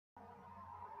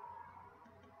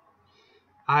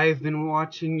I've been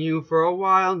watching you for a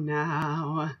while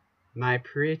now, my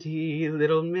pretty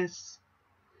little miss,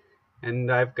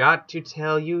 and I've got to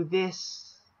tell you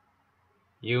this,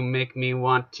 you make me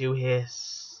want to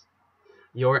hiss.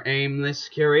 Your aimless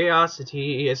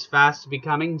curiosity is fast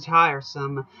becoming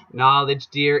tiresome. Knowledge,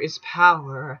 dear, is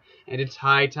power, and it's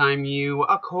high time you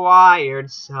acquired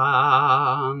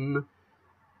some.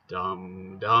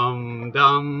 Dum dum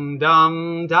dum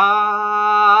dum dum.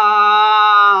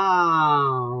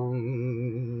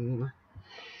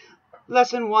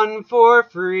 Lesson 1 for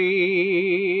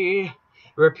free.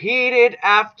 Repeat it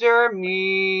after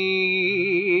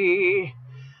me.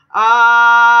 I'm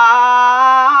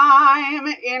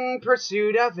in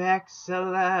pursuit of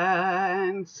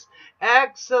excellence.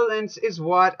 Excellence is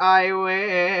what I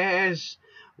wish.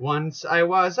 Once I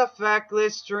was a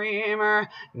feckless dreamer,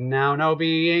 now no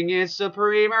being is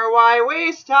supremer. Why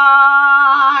waste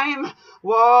time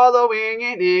wallowing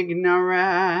in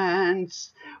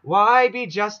ignorance? Why be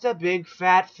just a big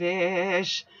fat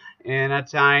fish in a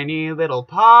tiny little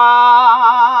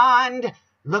pond?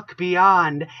 Look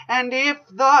beyond, and if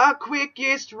the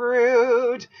quickest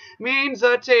route means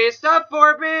a taste of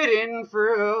forbidden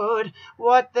fruit,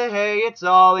 what the hey, it's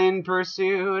all in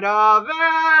pursuit of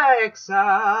excellence.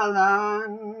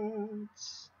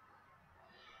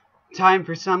 Time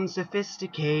for some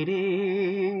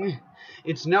sophisticating.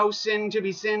 It's no sin to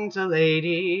be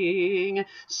scintillating,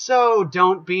 so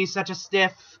don't be such a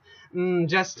stiff.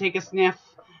 Just take a sniff.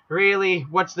 Really,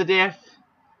 what's the diff?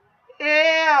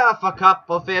 If a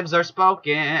couple fibs are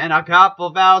spoken, a couple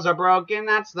vows are broken,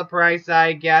 that's the price,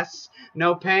 I guess.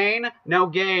 No pain, no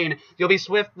gain. You'll be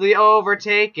swiftly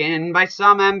overtaken by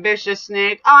some ambitious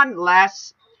snake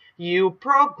unless you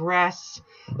progress.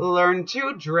 Learn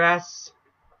to dress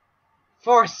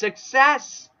for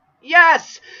success.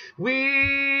 Yes, we're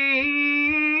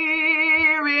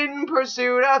in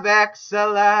pursuit of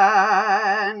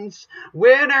excellence.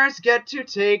 Winners get to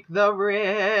take the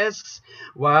risks,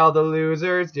 while the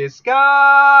losers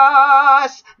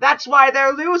discuss. That's why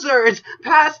they're losers.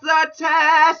 Pass the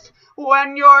test.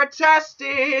 When you're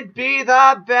tested, be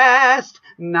the best,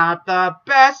 not the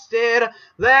bested.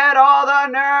 Let all the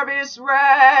nervous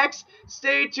wrecks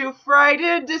stay too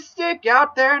frightened to stick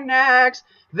out their necks.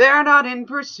 They're not in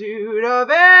pursuit of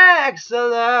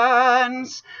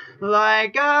excellence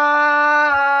like us,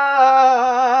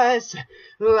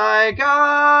 like us,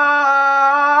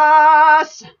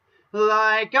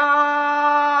 like us.